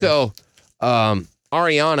So,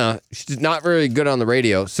 Ariana, she's not very good on the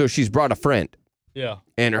radio, so she's brought a friend. Yeah.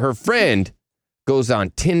 And her friend goes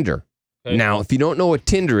on Tinder. Okay. Now, if you don't know what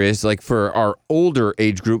Tinder is, like for our older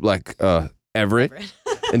age group, like Everett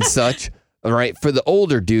and such, all right, for the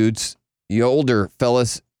older dudes, the older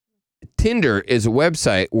fellas, Tinder is a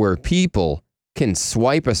website where people can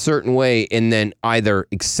swipe a certain way and then either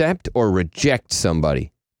accept or reject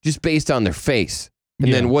somebody just based on their face.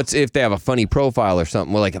 And then what's if they have a funny profile or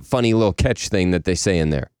something, well, like a funny little catch thing that they say in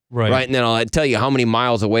there. Right. And then I'll tell you how many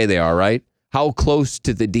miles away they are, right? How close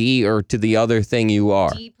to the D or to the other thing you are.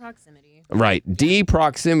 D proximity. Right. D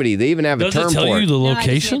proximity. They even have a term for it. Does it tell you the location?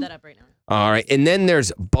 I just made that up right now. All right. And then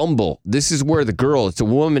there's Bumble. This is where the girl, it's a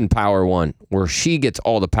woman power one, where she gets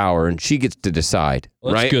all the power and she gets to decide.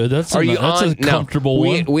 That's right? good. That's a comfortable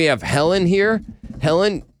one. We have Helen here.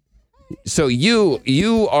 Helen, so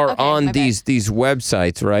you are on these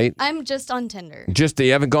websites, right? I'm just on Tinder.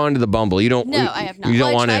 You haven't gone to the Bumble. You don't. No, I have not. You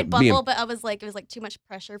don't want I to tried be. Bumble, but I was like, it was like too much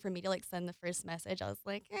pressure for me to like send the first message. I was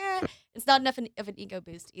like, it's not enough of an ego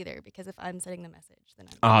boost either, because if I'm sending the message, then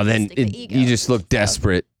I'm the ego. You just look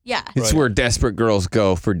desperate. Yeah. It's where desperate girls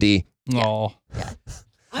go for D. Oh. Yeah.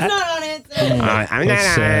 I'm not on it. I'm not on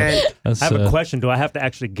it. I have a question. Do I have to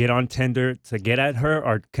actually get on Tinder to get at her,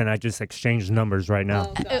 or can I just exchange numbers right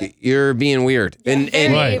now? You're being weird. And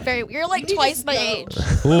very. You're like twice my age.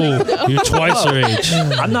 Ooh, you're twice her age.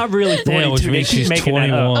 I'm not really 42. Damn, which means she's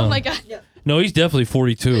 21. Oh my god. No, he's definitely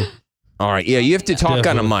 42. All right, yeah, you have to talk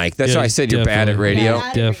on a mic. That's why I said you're bad at radio.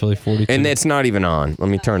 Definitely 42. And it's not even on. Let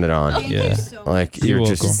me turn it on. Yeah. Like, you're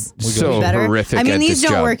just so horrific I mean, at these this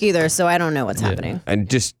don't job. work either, so I don't know what's happening. And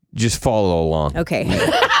just follow along. Okay.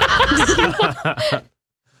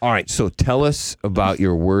 All right, so tell us about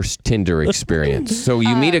your worst Tinder experience. So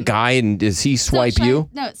you meet a guy, and does he swipe you?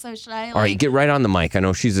 So should I? All right, get right on the mic. I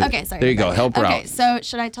know she's a... Okay, sorry. There you go. Help her out. Okay, so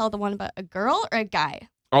should I tell the one about a girl or a guy?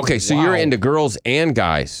 Okay, so you're into girls and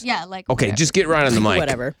guys. Yeah, like. Okay, whatever. just get right on the mic.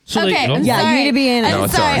 Whatever. So okay. I'm Yeah, sorry. you need to be in it. No, I'm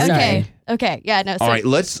it's sorry. all right. Okay. Okay. Yeah. No. So, All right,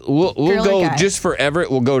 we'll Girl or go guy? just for Everett.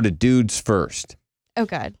 We'll go to dudes first. Oh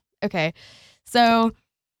God. Okay. So,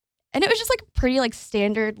 and it was just like pretty like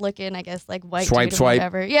standard looking, I guess, like white Swipe, dude or swipe.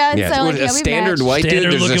 whatever. Yeah. And so What, like a we standard matched. white dude.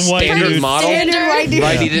 Standard There's a looking white standard dude. model. Standard white dude.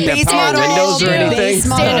 Right, he didn't have Base power model, windows or dude. anything. Base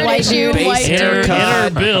model Standard white dude. Base white dude.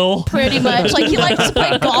 haircut. Inner Bill. Pretty much. Like he likes to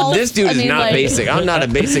play golf. This dude I is mean, not like, basic. I'm not a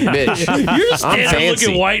basic bitch. You're a standard fancy.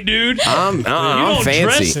 looking white dude. I'm you don't fancy.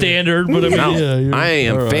 dress standard, but I mean, No, yeah, I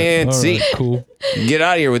am all right, fancy. all right, cool. Get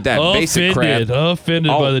out of here with that basic crap.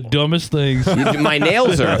 Offended Oh. by the dumbest things. My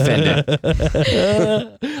nails are offended.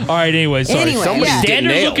 All right, anyway, sorry. Anyway, Somebody's yeah. getting Standard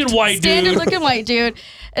nailed. looking white standard dude. looking white dude.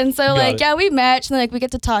 And so like, it. yeah, we match and like we get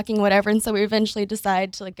to talking, whatever. And so we eventually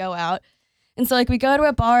decide to like go out. And so like we go to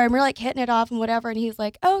a bar and we're like hitting it off and whatever. And he's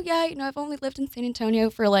like, oh yeah, I've only lived in San Antonio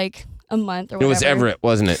for like a month or whatever. It was Everett,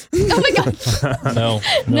 wasn't it? Oh my God. No,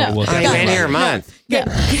 No. it wasn't. I've been here a month. Yeah.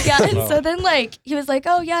 Yeah. And so then like, he was like,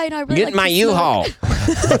 oh yeah, I really Get like my to U-Haul.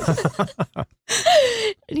 smoke.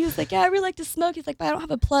 And he was like, yeah, I really like to smoke. He's like, but I don't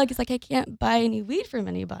have a plug. He's like, I can't buy any weed from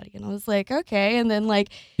anybody. And I was like, okay. And then like,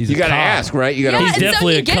 He's You a got to cop. ask, right? You got yeah, to He's and so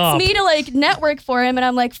definitely he a gets cop. me to like network for him, and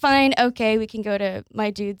I'm like, fine, okay, we can go to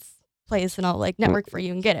my dude's place, and I'll like network for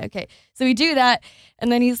you and get it. Okay, so we do that, and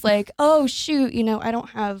then he's like, oh shoot, I don't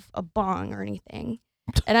have a bong or anything,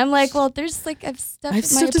 and I'm like, well, there's like I've stuff in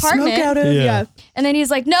my apartment, Yeah. and then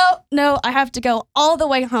he's like, no, I have to go all the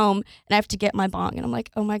way home, and I have to get my bong, and I'm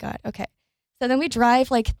like, oh my God, okay. So then we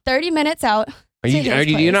drive like 30 minutes out. Are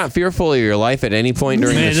you not fearful of your life at any point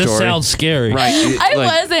during Man, the story? this sounds scary. Right. I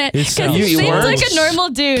wasn't, it because sounds he seems weren't? like a normal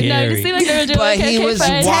dude. No, he Scary. seemed like a normal dude. But okay, he okay, was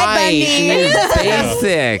fine. white. He was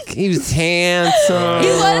basic. He was handsome. He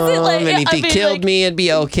wasn't like- And if I he mean, killed like- me, it'd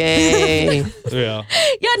be okay. Yeah.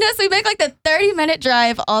 Yeah, no, so we make like the 30-minute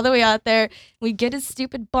drive all the way out there. We get his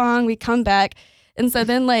stupid bong, we come back. And so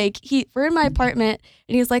then like we're in my apartment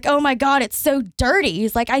and he's like, oh my God, it's so dirty.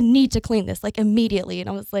 He's like, I need to clean this like immediately. And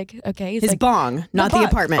I was like, okay. He's His like, bong, not the bong.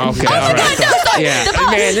 apartment. Okay, all right. no, sorry, Yeah, the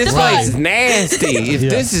bong, man, this the place bong. is nasty. If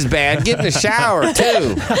this is bad, get in the shower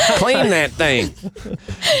too. Clean that thing.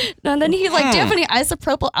 No, and then he's like, do you have any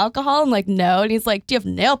isopropyl alcohol? I'm like, no. And he's like, do you have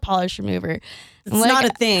nail polish remover? It's not a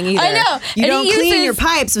thing either. I know. You And don't he clean uses- your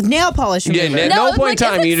pipes with nail polish Yeah, remover. at no No, point in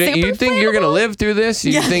like, time is it you super think you're gonna flammable? live through this.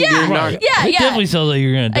 You think you're not. Yeah, It yeah. definitely sounds like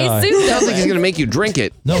you're going to I die. assume Sounds like he's gonna make you drink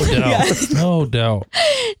it. No doubt. No doubt.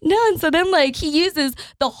 No, and so then like he uses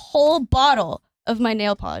the whole bottle of my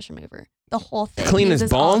nail polish remover. The whole thing. Clean He his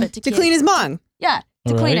uses all of bong? it To clean his bong. Yeah,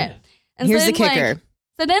 to All clean right. it. And Here's so the then, kicker. Like,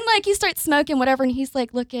 so then like he starts smoking whatever, and he's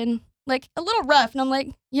like looking like a little rough, and I'm like,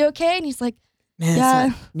 you okay? And he's like, Man, yeah,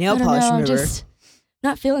 it's a nail I don't polish know, remover. just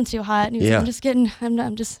not feeling too hot. And he was like,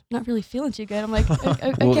 I'm just not really feeling too good. I'm like,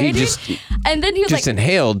 okay, Well, he dude. just And then he was just like,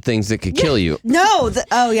 inhaled things that could kill you. No. The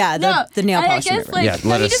nail and I polish. guess remover. like, Yeah,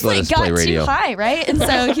 let he us- just let like us play got radio. too high, right? And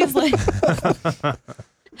so he's like,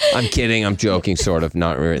 I'm kidding. I'm joking, sort of.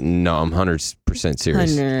 Not really. No, I'm 100%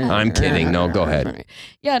 serious. I'm kidding. No, go ahead.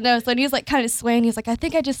 Yeah, no. So he was like kind of swaying. He's like, I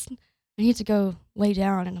think I need to go lay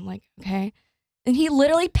down. And I'm like, okay. And he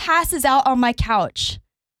literally passes out on my couch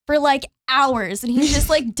for like hours, and he's just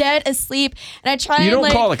like dead asleep. And I try. You don't and,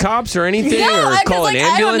 like, call the cops or anything, no, or call an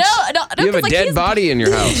ambulance. I don't know. No, You have a 'cause, like, dead he's- body in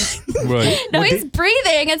your house. Right. No, he's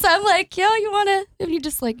breathing, and so I'm like, yo, you wanna? And he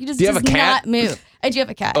just Do you have a does cat? not move. I do have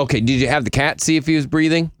a cat. Okay, did you have the cat see if he was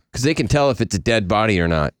breathing? Because they can tell if it's a dead body or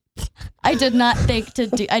not. I did not think to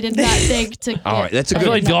do. I did not think to. All right, that's a I good.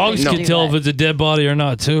 feel like dogs No. can tell if it's a dead body or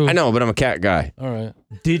not too. I know, but I'm a cat guy. All right.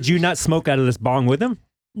 Did you not smoke out of this bong with him?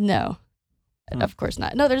 No, of course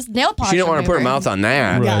not. No, there's nail polish. She didn't want to put her remover. mouth on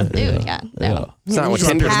that. Yeah. Right. Dude, yeah, no. It's not what Just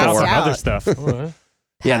Tinder's pass for. out. Other stuff. All right.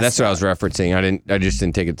 Yeah, that's what I was referencing. I just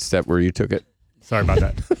didn't take it the step where you took it. Sorry about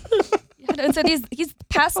that. And so he's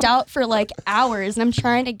passed out for like hours, and I'm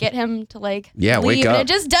trying to get him to like Yeah, leave, wake and up. it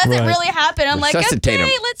just doesn't Right. really happen. I'm like, Resuscitate okay,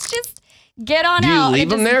 him. let's just get on Do you out. And leave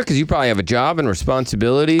it him just- there? Because you probably have a job and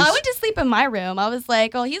responsibilities. I went to sleep in my room. I was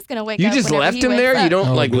like, oh, he's gonna wake You up. just whenever left he him wakes there? You up. don't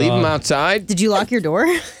Oh, like leave him God. outside? Did you lock your door?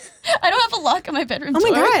 I don't have a lock on my bedroom Oh my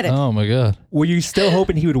door. god. Oh my God. Were you still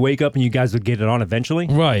hoping he would wake up and you guys would get it on eventually?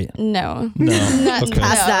 Right. No. No. Not, Okay.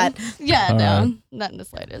 Past no. that. Yeah, All no. right. Not in the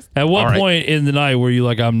slightest. At what All right. point in the night were you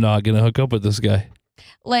like, I'm not gonna hook up with this guy?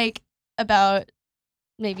 Like about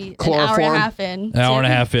maybe an hour Chloroform? and a half in. An hour and a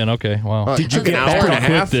half in. Okay. Wow. Did you Took an get hour back and a Pretty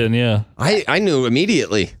quick half? then, yeah. I knew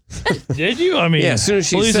immediately. Did you? I mean, Yeah, as soon as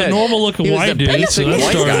she well, he's said a normal looking he was white a dude, so basic that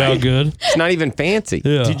white started guy. out good. It's not even fancy.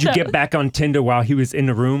 Yeah. Did you get back on Tinder while he was in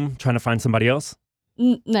the room trying to find somebody else?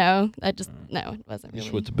 No, it wasn't Just really.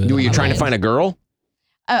 went to bed. Were you trying to find a girl?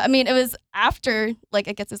 I mean, it was after, like,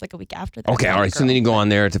 I guess it was like a week after that. Okay, all right. So then you go on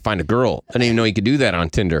there to find a girl. I didn't even know you could do that on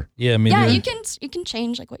Tinder. Yeah, I mean, Yeah, yeah. you can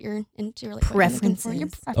change like what you're into or like what you're looking for. Your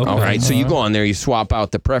Preferences. preferences. All Okay. right. So you All go on there, you swap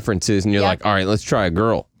out the preferences, and you're Yeah. like, all right, let's try a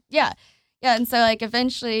girl. Yeah, and so like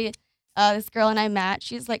eventually, this girl and I match.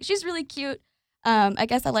 She's really cute. I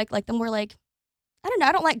guess I like the more like, I don't know.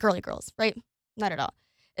 I don't like girly girls, right? Not at all.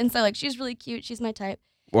 And so like she's really cute. She's my type.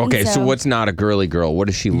 Okay, so so- what's not a girly girl? What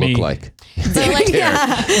does she Me. look like? So like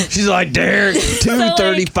Yeah. She's like, Derek,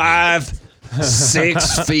 235,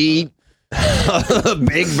 6 feet,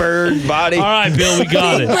 big bird body. All right, Bill, we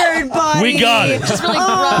got it. Bird body. We got it. she's really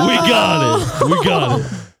Oh. We gross. got it. We got it.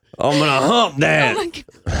 I'm gonna hump Oh that. my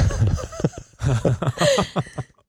God.